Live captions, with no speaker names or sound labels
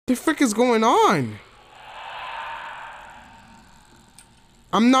The frick is going on?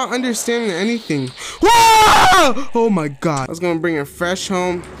 I'm not understanding anything. Whoa! Oh my god. I was gonna bring a fresh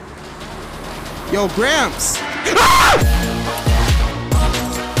home. Yo, Gramps! Ah!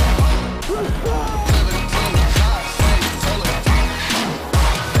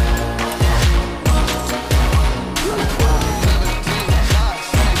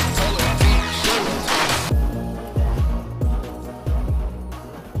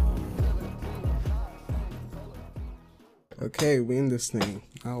 Okay, we in this thing.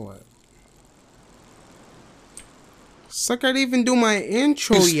 Now what? Suck, I didn't even do my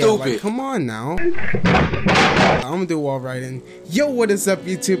intro yet. Like, come on now. I'm gonna do all right. And yo, what is up,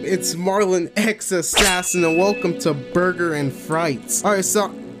 YouTube? It's Marlon X Assassin, and welcome to Burger and Frights. All right,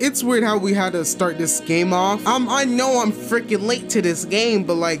 so it's weird how we had to start this game off. I know I'm freaking late to this game,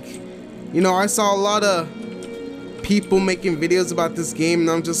 but like, you know, I saw a lot of people making videos about this game, and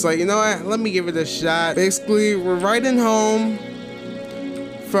I'm just like, you know what, let me give it a shot. Basically, we're riding home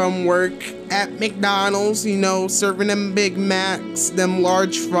from work at McDonald's, you know, serving them Big Macs, them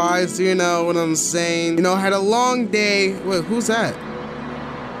large fries, you know what I'm saying. You know, had a long day. Wait, who's that?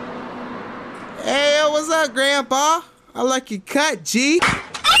 Hey, what's up, Grandpa? I like your cut, G.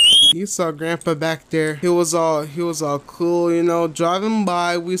 You saw Grandpa back there. He was all cool, you know, driving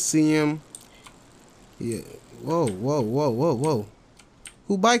by, we see him. Yeah. Whoa, whoa, whoa, whoa, whoa.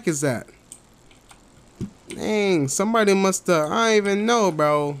 Who bike is that? Dang, somebody must have, I don't even know,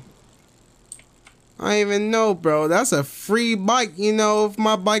 bro. That's a free bike, you know. If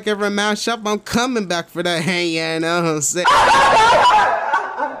my bike ever mash up, I'm coming back for that. Hey, yeah, you know what I'm saying?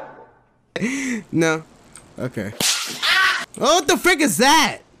 No. Okay. Oh, what the frick is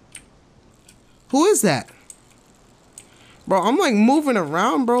that? Who is that? Bro, I'm like moving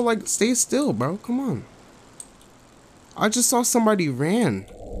around, bro. Like, stay still, bro. Come on. I just saw somebody ran.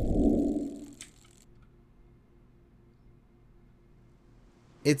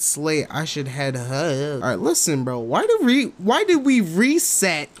 It's late. I should head home. All right, listen, bro. Why did we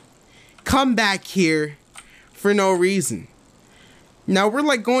reset? Come back here for no reason. Now we're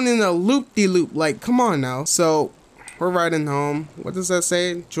like going in a loop-de-loop. Like, come on now. So we're riding home. What does that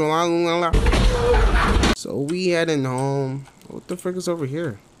say? So we heading home. What the frick is over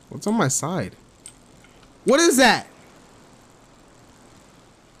here? What's on my side? What is that?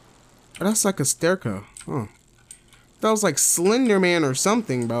 Oh, that's like a staircase. Huh. That was like Slender Man or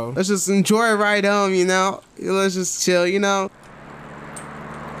something, bro. Let's just enjoy a ride home, you know? Let's just chill, you know?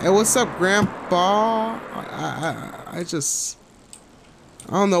 Hey, what's up, Grandpa? I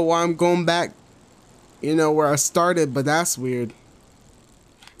don't know why I'm going back, you know, where I started, but that's weird.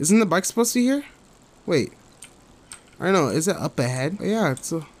 Isn't the bike supposed to be here? Wait. I don't know. Is it up ahead? Oh, yeah,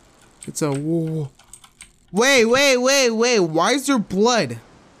 it's a, whoa. Wait. Why is there blood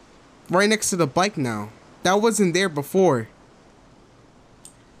right next to the bike now? That wasn't there before.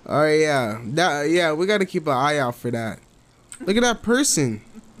 Alright, yeah, we gotta keep an eye out for that. Look at that person.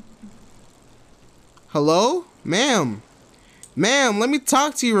 Hello? Ma'am, let me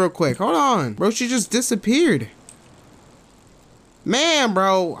talk to you real quick. Hold on. Bro, she just disappeared. Man,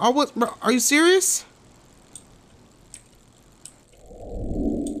 bro, bro, are you serious?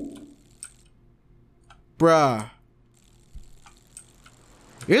 Bruh.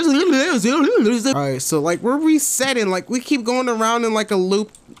 Alright, so like we're resetting, like we keep going around in like a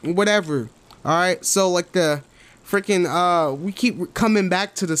loop, whatever. Alright, so like the freaking we keep coming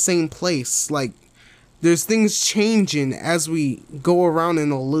back to the same place. Like there's things changing as we go around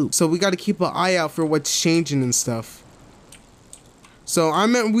in a loop. So we gotta keep an eye out for what's changing and stuff. So I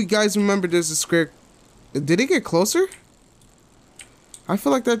meant we guys remember there's a square. Did it get closer? I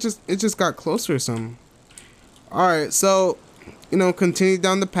feel like it just got closer or something. Alright, so you know, continue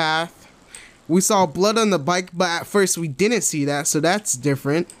down the path. We saw blood on the bike, but at first we didn't see that, so that's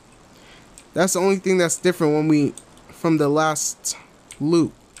different. That's the only thing that's different from the last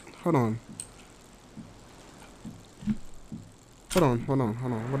loop. Hold on.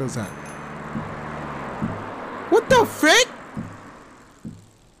 What is that? What the frick?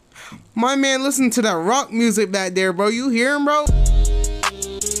 My man, listen to that rock music back there, bro. You hear him, bro?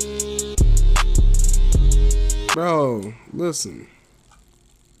 Bro, listen.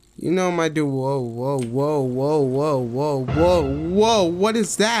 You know my dude. Whoa. What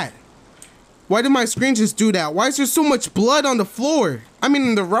is that? Why did my screen just do that? Why is there so much blood on the floor? I mean,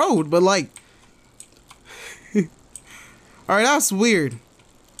 in the road, but like. Alright, that's weird.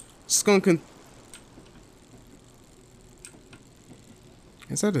 Just gonna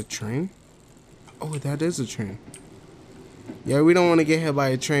Is that a train? Oh, that is a train. Yeah, we don't want to get hit by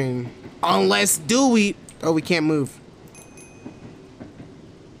a train. Unless we... Oh, we can't move.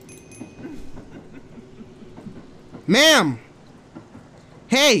 Ma'am!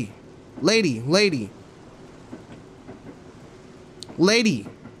 Hey! Lady.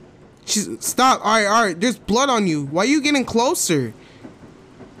 Stop. Alright. There's blood on you. Why are you getting closer?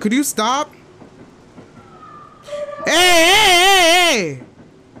 Could you stop? Hey!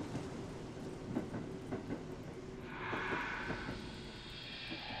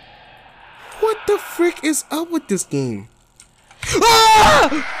 What the frick is up with this game?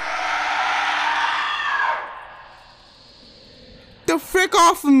 Ah! The frick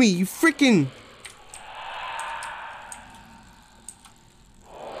off of me, you freaking...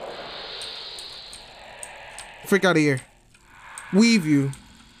 Frick out of here. Weave you.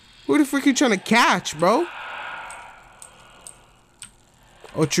 Who the frick are you trying to catch, bro?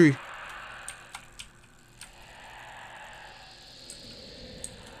 Oh, tree.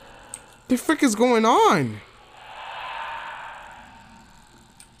 The frick is going on?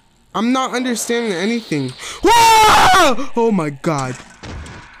 I'm not understanding anything. Whoa! Oh my god.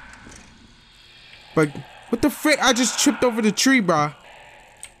 But what the frick? I just tripped over the tree, bruh.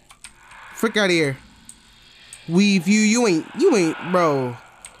 Frick out of here. Weave you. You ain't, bro.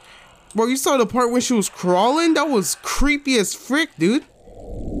 Bro, you saw the part when she was crawling? That was creepy as frick, dude.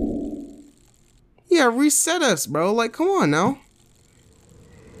 Yeah, reset us, bro. Like, come on now.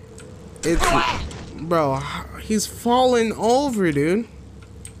 Bro, he's falling over, dude.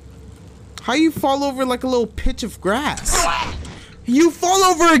 How you fall over like a little pitch of grass? You fall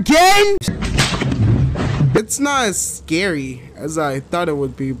over again? It's not as scary as I thought it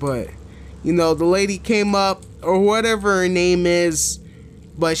would be, but you know, the lady came up, or whatever her name is,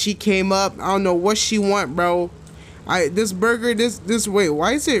 but she came up. I don't know what she want, bro. This burger, wait,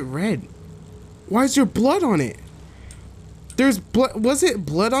 why is it red? Why is there blood on it? There's blood. Was it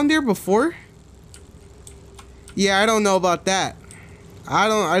blood on there before? Yeah, I don't know about that. I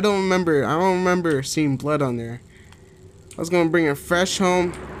don't remember seeing blood on there. I was gonna bring it fresh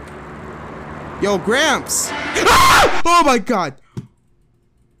home. Yo, Gramps! Ah! Oh my god!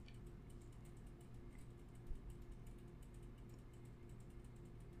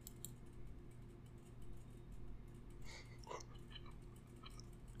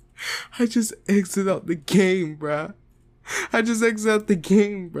 I just exited out the game, bruh. I just exited out the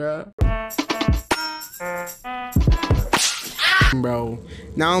game, bruh. Bro,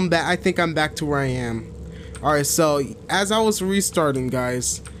 now I'm back. I think I'm back to where I am. Alright, so as I was restarting,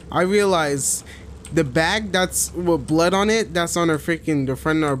 guys, I realized the bag that's with blood on it, that's on the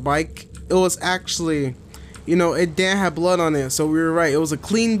front of our bike, it was actually, you know, it didn't have blood on it, so we were right. It was a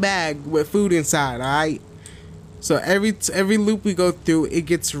clean bag with food inside, alright? So every loop we go through, it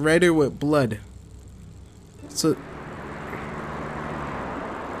gets redder with blood. So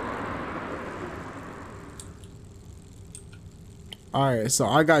alright, so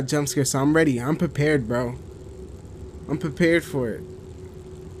I got jump scared, so I'm ready. I'm prepared, bro. I'm prepared for it.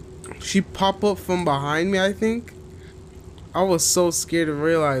 She popped up from behind me, I think. I was so scared to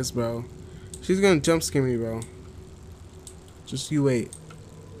realize, bro. She's gonna jump scare me, bro. Just you wait.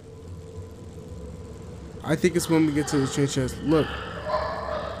 I think it's when we get to the train chest. Look.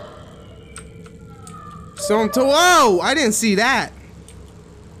 So whoa! I didn't see that.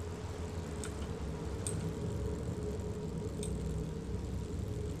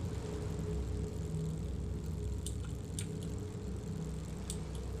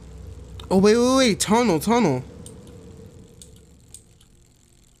 Oh, wait. Tunnel.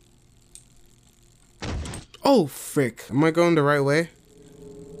 Oh, frick. Am I going the right way?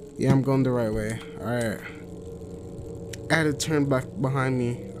 Yeah, I'm going the right way. Alright. I had to turn back behind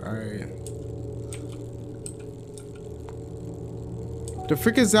me. Alright. The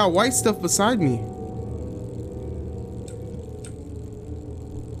frick is that white stuff beside me?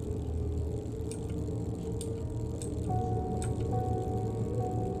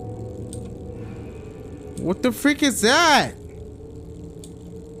 What the frick is that?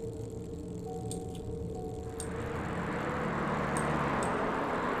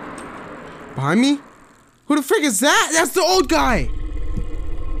 Behind me? Who the frick is that? That's the old guy!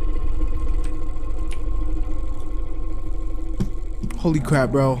 Holy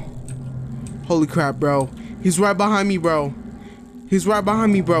crap, bro. Holy crap, bro. He's right behind me, bro. He's right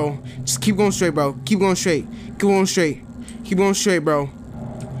behind me, bro. Just keep going straight, bro. Keep going straight. Keep going straight. Keep going straight, bro.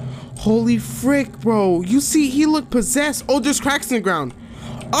 Holy frick, bro. You see, he looked possessed. Oh, there's cracks in the ground.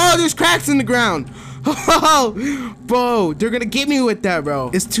 Oh, there's cracks in the ground. Oh, bro, they're gonna get me with that, bro.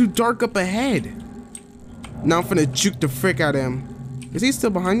 It's too dark up ahead. Now I'm finna juke the frick out of him. Is he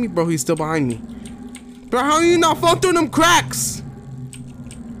still behind me? Bro, he's still behind me. Bro, how are you not falling through them cracks?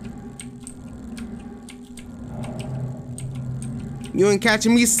 You ain't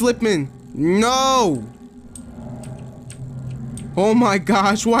catching me slipping. No. Oh my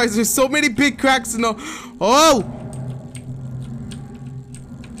gosh, why is there so many big cracks in the... Oh!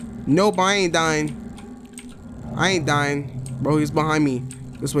 Nope, I ain't dying. I ain't dying. Bro, he's behind me.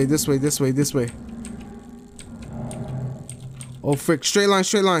 This way, this way, this way, this way. Oh, frick. Straight line,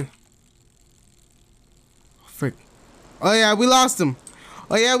 straight line. Frick. Oh, yeah, we lost him.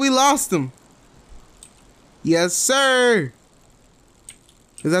 Oh, yeah, we lost him. Yes, sir.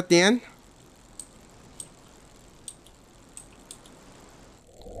 Is that the end?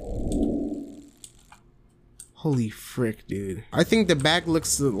 Holy frick, dude. I think the bag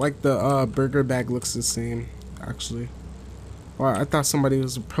looks like the burger bag looks the same, actually. Wow, I thought somebody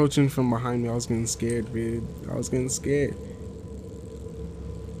was approaching from behind me. I was getting scared, dude. I was getting scared.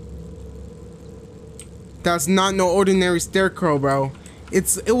 That's not no ordinary scarecrow, bro.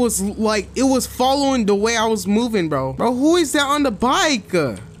 It was following the way I was moving, bro. Bro, who is that on the bike?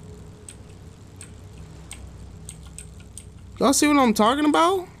 Y'all see what I'm talking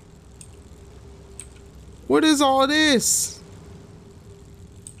about? What is all this?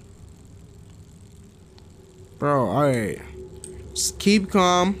 Bro, alright. Just keep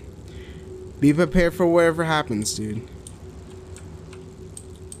calm. Be prepared for whatever happens, dude.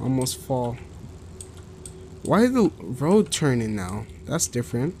 Almost fall. Why is the road turning now? That's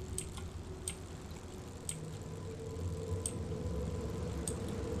different.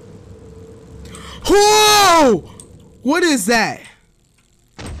 Whoa! What is that?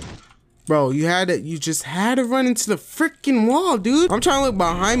 Bro, you just had to run into the freaking wall, dude. I'm trying to look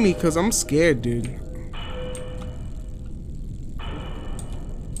behind me because I'm scared, dude.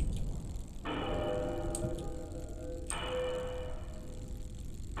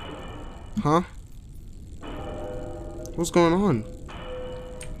 Huh? What's going on?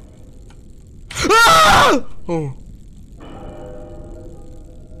 Ah! Oh.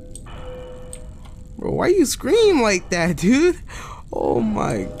 Bro, why you scream like that, dude? Oh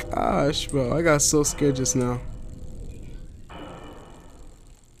my gosh, bro. I got so scared just now.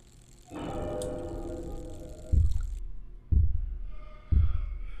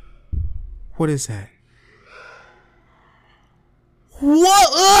 What is that? What?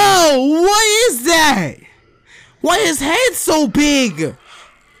 Oh, what is that? Why is his head so big?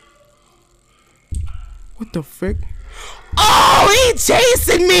 What the frick? Oh, he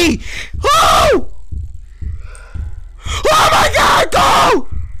chasing me! Oh! Oh my god, go!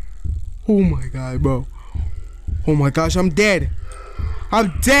 Oh my god, bro. Oh my gosh, I'm dead.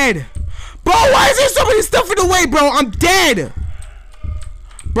 I'm dead. Bro, why is there so many stuff in the way, bro? I'm dead.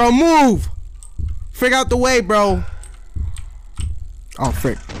 Bro, move. Frick out the way, bro. Oh,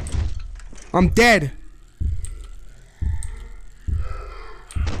 frick. I'm dead.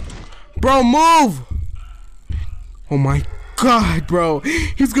 Bro, move. Oh my god, bro.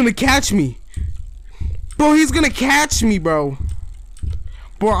 He's gonna catch me. Bro, he's gonna catch me, bro.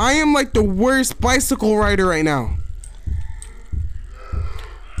 Bro, I am like the worst bicycle rider right now.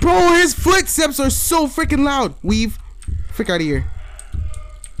 Bro, his footsteps are so freaking loud. Weave. Frick out of here.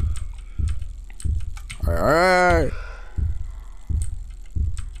 Alright.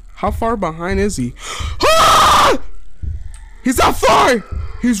 How far behind is he? Ah! He's not far!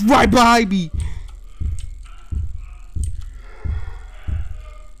 He's right behind me.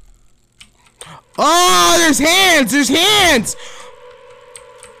 Oh, there's hands! There's hands!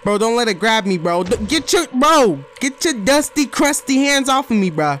 Bro, don't let it grab me, bro. Get your dusty, crusty hands off of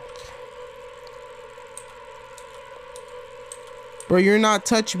me, bro. Bro, you're not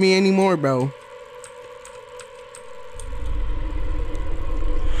touching me anymore, bro.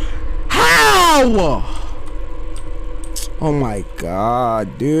 How? Oh my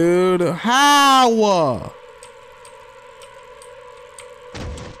god, dude. How?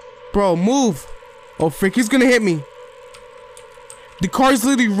 Bro, move. Oh, frick, he's gonna hit me. The car's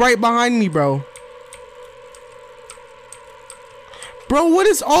literally right behind me, bro. Bro, what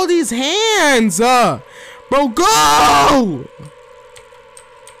is all these hands? Bro, go!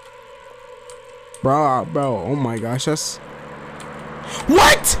 Bro, oh my gosh, that's...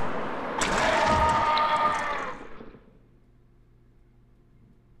 What?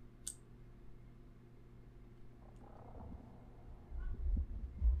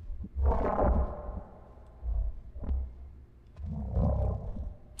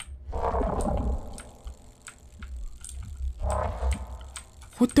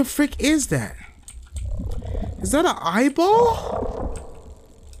 What the frick is that? Is that an eyeball?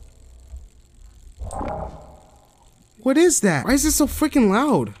 What is that? Why is it so freaking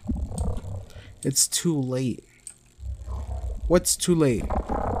loud? It's too late. What's too late?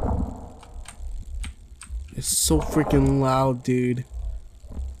 It's so freaking loud, dude.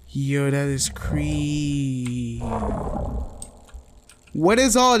 Yo, that is creepy. What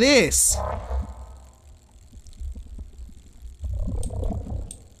is all this?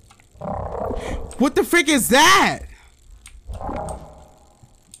 What the frick is that?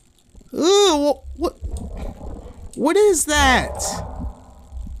 Ooh, what is that?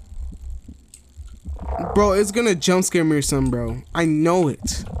 Bro, it's gonna jump scare me or something, bro. I know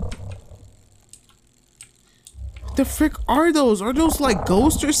it. What the frick are those? Are those like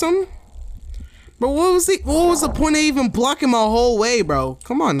ghosts or something? Bro, what was the point of even blocking my whole way, bro?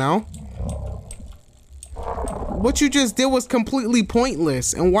 Come on now. What you just did was completely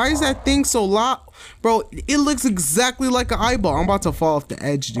pointless. And why is that thing so loud? Bro, it looks exactly like an eyeball. I'm about to fall off the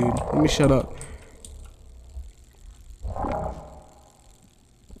edge, dude. Let me shut up.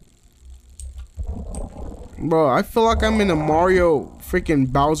 Bro, I feel like I'm in a Mario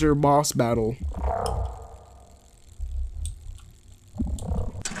freaking Bowser boss battle.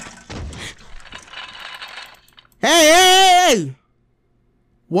 Hey!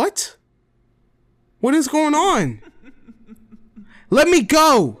 What? What is going on? Let me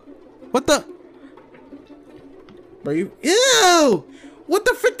go! What the? Bro, you? Ew! What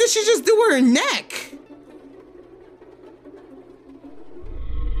the frick did she just do with her neck?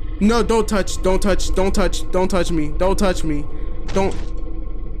 No, don't touch, don't touch, don't touch, don't touch me, don't touch me, don't.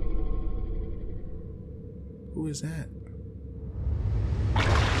 Who is that?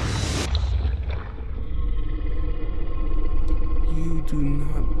 You do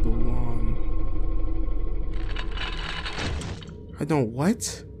not belong. I don't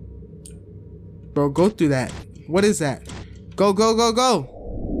what? Bro, go through that. What is that? Go, go, go, go.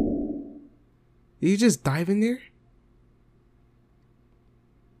 Did you just dive in there?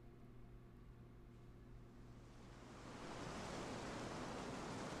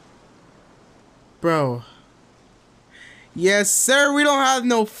 Bro. Yes, sir. We don't have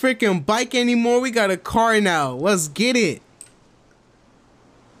no freaking bike anymore. We got a car now. Let's get it.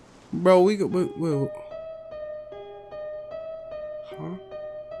 Bro, wait. Huh?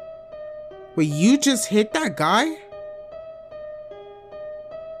 Wait, you just hit that guy?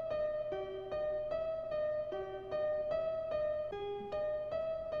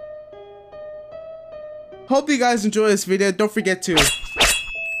 Hope you guys enjoy this video. Don't forget to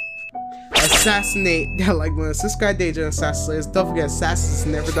assassinate, like when subscribe to Agent Assassinates. Don't forget, assassins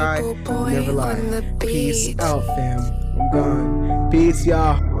never die, never lie. Peace out, fam. I'm gone. Peace,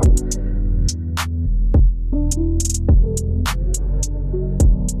 y'all.